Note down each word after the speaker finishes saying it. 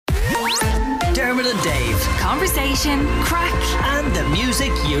Dermot and Dave. Conversation, crack, And the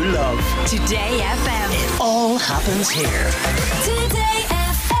music you love. Today FM. It all happens here. Today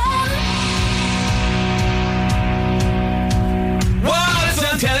FM. What's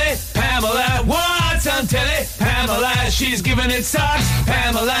on telly? Pamela. What's on telly? Pamela. She's giving it socks.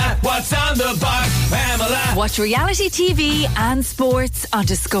 Pamela. What's on the box? Pamela. Watch reality TV and sports on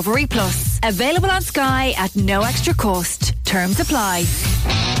Discovery Plus. Available on Sky at no extra cost. Terms apply.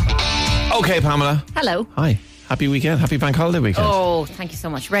 Okay, Pamela. Hello. Hi. Happy weekend. Happy bank holiday weekend. Oh, thank you so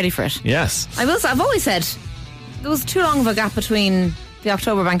much. Ready for it? Yes. I've always said there was too long of a gap between the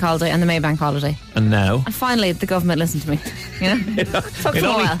October bank holiday and the May bank holiday. And now? And finally, the government listened to me. You know? Took them a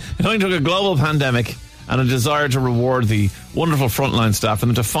while. It only took a global pandemic and a desire to reward the wonderful frontline staff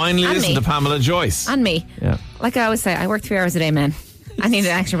and them to finally And listen me. to Pamela Joyce. And me. Yeah. Like I always say, I work 3 hours a day, man. I need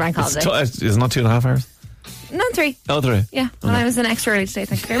an extra bank holiday. It's not 2.5 hours? No, 3. Oh, 3. Yeah, and I was an extra early today.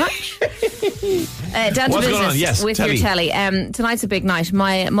 Thank you very much. Down to What's going on? business Yes, with telly. your telly. Tonight's a big night.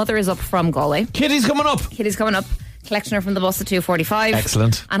 My mother is up from Galway. Kitty's coming up. Kitty's coming up, collecting her from the bus at 2:45.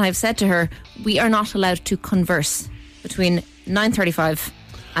 Excellent. And I've said to her, we are not allowed to converse between 9:35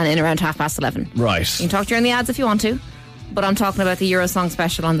 and in around 11:30. Right. You can talk during the ads if you want to, but I'm talking about the Eurosong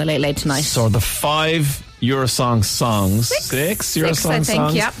special on the Late Late tonight. So the 5 Eurosong songs. 6 Eurosong I think,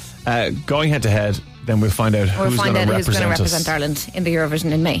 songs. yep. Going head to head. Then we'll find out We'll who's find going out to who's going to represent represent us. Ireland in the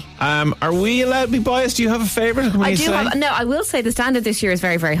Eurovision in May. Are we allowed to be biased? Do you have a favourite? I do have. No, I will say the standard this year is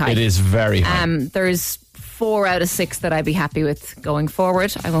very, very high. It is very high. There's 4 out of 6 that I'd be happy with going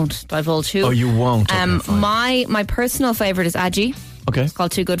forward. I won't divulge who. Oh, you won't? Okay, fine. My personal favourite is Adji. Okay. It's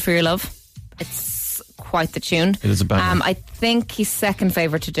called Too Good for Your Love. It's quite the tune. It is a banger. I think he's second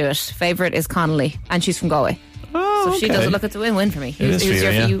favourite to do it. Favourite is Connolly, and she's from Galway. Oh, So if she okay. does it, look, it's a win-win for me. It is for you,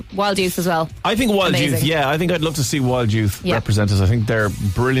 yeah. Wild Youth as well. I think Wild Amazing. Youth, yeah. I think I'd love to see Wild Youth Yeah. represent us. I think they're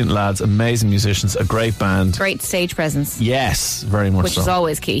brilliant lads, amazing musicians, a great band. Great stage presence. Yes, very much Which so. is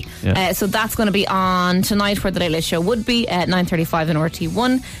always key. Yeah. So that's going to be on tonight, where the Late Late Show would be at 9:35 in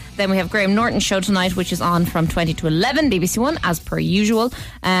RT1. Then we have Graham Norton's show tonight, which is on from 20 to 11, BBC One, as per usual.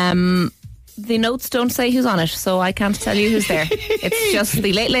 The notes don't say who's on it, so I can't tell you who's there. It's just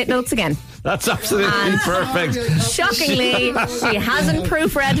the Late Late notes again. That's absolutely And- perfect. Shockingly, she hasn't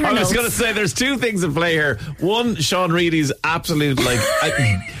proofread her I was notes. going to say there's 2 things at play here. One, Sean Reedy's absolute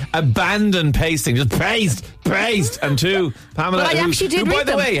abandon pasting, just paste. And 2, Pamela, But I actually did who by read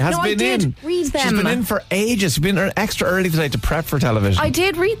the them. way has No, I been did in. read She's them. been in for ages. She's been extra early today to prep for television. I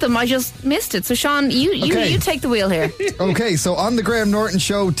did read them, I just missed it. So Sean, you take the wheel here. Okay, so on the Graham Norton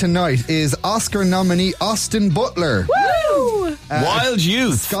show tonight is Oscar nominee Austin Butler. Woo! Wild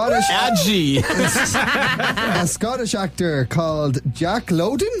Youth, Scottish- Adji. A Scottish actor called Jack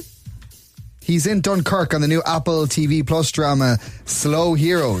Lowden. He's in Dunkirk on the new Apple TV Plus drama Slow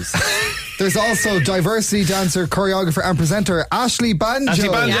Heroes. There's also diversity dancer, choreographer and presenter Ashley Banjo. Ashley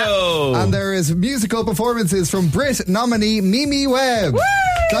Banjo. And there is musical performances from Brit nominee Mimi Webb.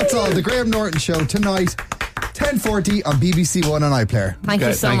 That's all. The Graham Norton Show tonight, 10:40 on BBC One on iPlayer. Thank you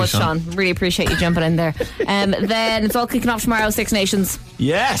Okay, so thank you, much, Sean. Sean. Really appreciate you jumping in there. Then it's all kicking off tomorrow, Six Nations.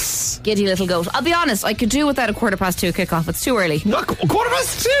 Yes. Giddy little goat. I'll be honest, I could do without a 2:15 kickoff. It's too early. Not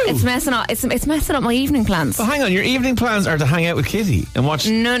 2:15. It's messing up. It's messing up my evening plans. Well, hang on, your evening plans are to hang out with Kitty and watch.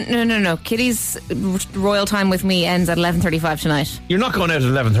 No. Kitty's royal time with me ends at 11:35 tonight. You're not going out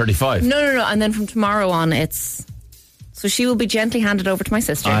at 11:35. No. And then from tomorrow on, it's. So she will be gently handed over to my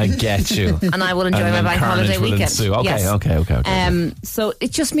sister. I get you. And I will enjoy And my then bank carnage holiday will weekend. ensue. Okay, Yes. okay. So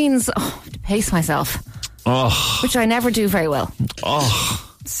it just means I have to pace myself, Oh, which I never do very well. oh.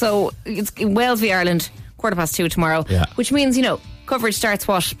 So it's Wales v Ireland, 2:15 tomorrow. Yeah. Which means, coverage starts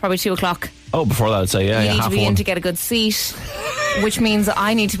probably 2 o'clock. Oh, before that, I'd say, yeah, You need to half be in one. to get a good seat, which means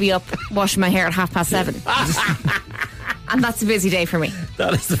I need to be up washing my hair at 7:30. And that's a busy day for me.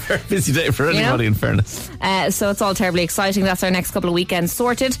 That is a very busy day for anybody, in fairness. So it's all terribly exciting. That's our next couple of weekends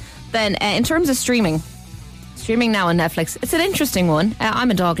sorted. Then in terms of streaming now on Netflix, it's an interesting one. I'm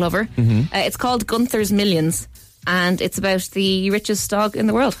a dog lover. It's called Gunther's Millions, and it's about the richest dog in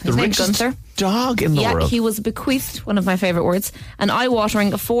the world. His The name's richest Gunther. dog in the world. He was bequeathed, one of my favourite words, an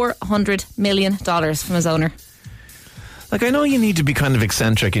eye-watering $400 million from his owner. Like, I know you need to be kind of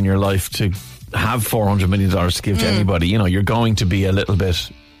eccentric in your life to have $400 million to give to anybody. You're going to be a little bit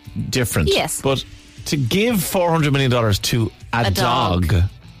different. Yes. But to give $400 million to a dog.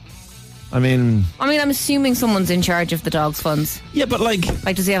 I mean, I'm assuming someone's in charge of the dog's funds. yeah, but like,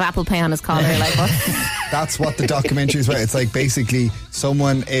 Like, does he have Apple Pay on his collar? Like, what? That's what the documentary is about. It's like basically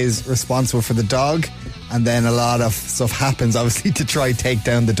someone is responsible for the dog And then a lot of stuff happens, obviously, to try take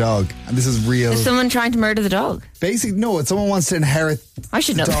down the dog. And this is real. Is someone trying to murder the dog? Basically, no, it's someone wants to inherit I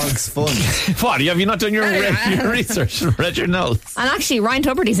should know the dog's fun. What? Have you not done your research? Read your notes? And actually, Ryan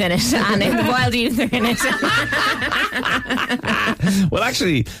Tuberty's in it, and the Wild Youth are in it. Well,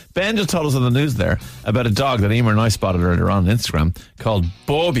 actually, Ben just told us on the news there about a dog that Emer and I spotted earlier on Instagram called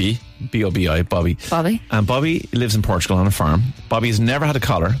Bobby, B-O-B-I, Bobby. Bobby. And Bobby lives in Portugal on a farm. Bobby's never had a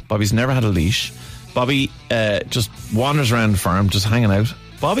collar. Bobby's never had a leash. Bobby just wanders around the farm, just hanging out.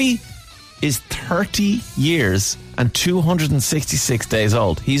 Bobby is 30 years and 266 days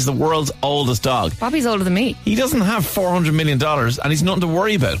old. He's the world's oldest dog. Bobby's older than me. He doesn't have $400 million and he's nothing to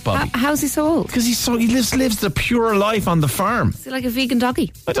worry about, Bobby. How's he so old? Because he lives the pure life on the farm. Is he like a vegan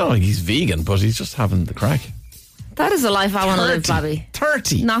doggy? I don't think he's vegan, but he's just having the crack. That is a life I want to live, Bobby.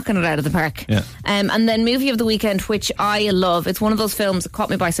 30. Knocking it out of the park. Yeah. And then movie of the weekend, which I love. It's one of those films that caught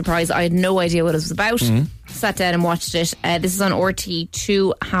me by surprise. I had no idea what it was about. Sat down and watched it. This is on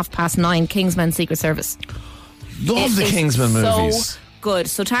RT2, 9:30, Kingsman Secret Service. Love the Kingsman movies. So good.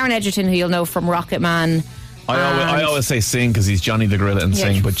 So Taron Egerton, who you'll know from Rocket Man. I always say Sing because he's Johnny the Gorilla and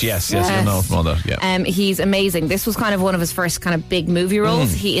Sing, but yes, you'll know from all that. Yeah. He's amazing. This was kind of one of his first kind of big movie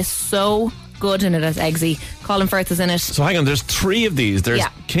roles. He is so good in it as Eggsy. Colin Firth is in it. So hang on, there's 3 of these. There's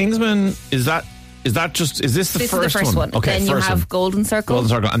Kingsman. Is this the first one? Okay, then you have Golden Circle.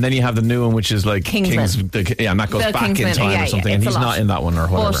 And then you have the new one, which is like Kingsman. And that goes The back Kingsman, in time or something, and he's not in that one or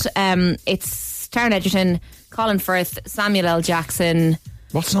whatever. But it's Taron Egerton, Colin Firth, Samuel L. Jackson.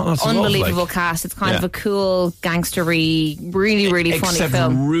 What's not to unbelievable love, like? cast. It's kind of a cool, gangstery, really, really funny Except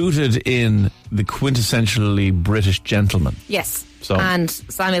film. rooted in the quintessentially British gentleman. Yes. So. And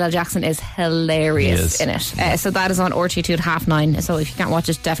Samuel L. Jackson is hilarious in it. So that is on RT2 at 9:30. So if you can't watch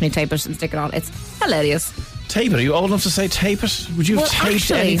it, definitely tape it and stick it on. It's hilarious. Tape it? Are you old enough to say tape it? Would you have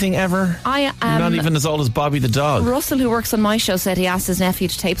taped anything ever? I am. Not even as old as Bobby the dog. Russell, who works on my show, said he asked his nephew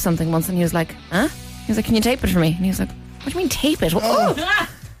to tape something once, and he was like, "Huh?" He was like, "Can you tape it for me?" And he was like, "What do you mean tape it?"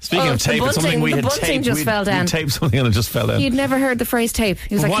 Speaking of tape, it's something we had taped. Just fell down. We taped something and it just fell down. He'd never heard the phrase tape.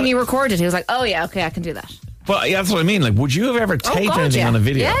 He was like, "Can you record it?" He was like, "Oh yeah, okay, I can do that." Well, yeah, that's what I mean. Like, would you have ever taped anything on a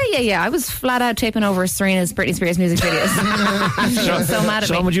video? Yeah. I was flat out taping over Serena's Britney Spears music videos. She was so mad at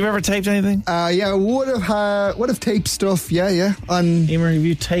me. Sean, would you have ever taped anything? Yeah, would have taped stuff. Yeah. Emer, have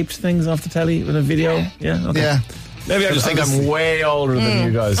you taped things off the telly with a video? Yeah. Okay. Yeah. Maybe I just think I'm way older than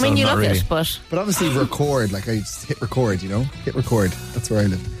you guys. I mean, so you not look really. it, but obviously record. Like I just hit record. Hit record. That's where I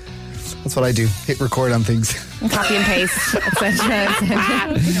live. That's what I do. Hit record on things. Copy and paste,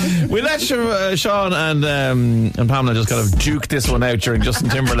 etc. We let Sean and Pamela just kind of juke this one out during Justin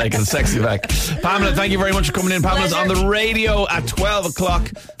Timberlake and Sexy Back. Pamela, thank you very much for coming in. Pamela's on the radio at 12 o'clock,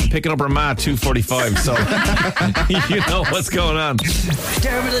 picking up her ma at 2:45. So you know what's going on.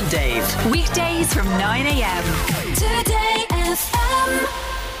 Dermot and Dave. Weekdays from 9 a.m. Today FM.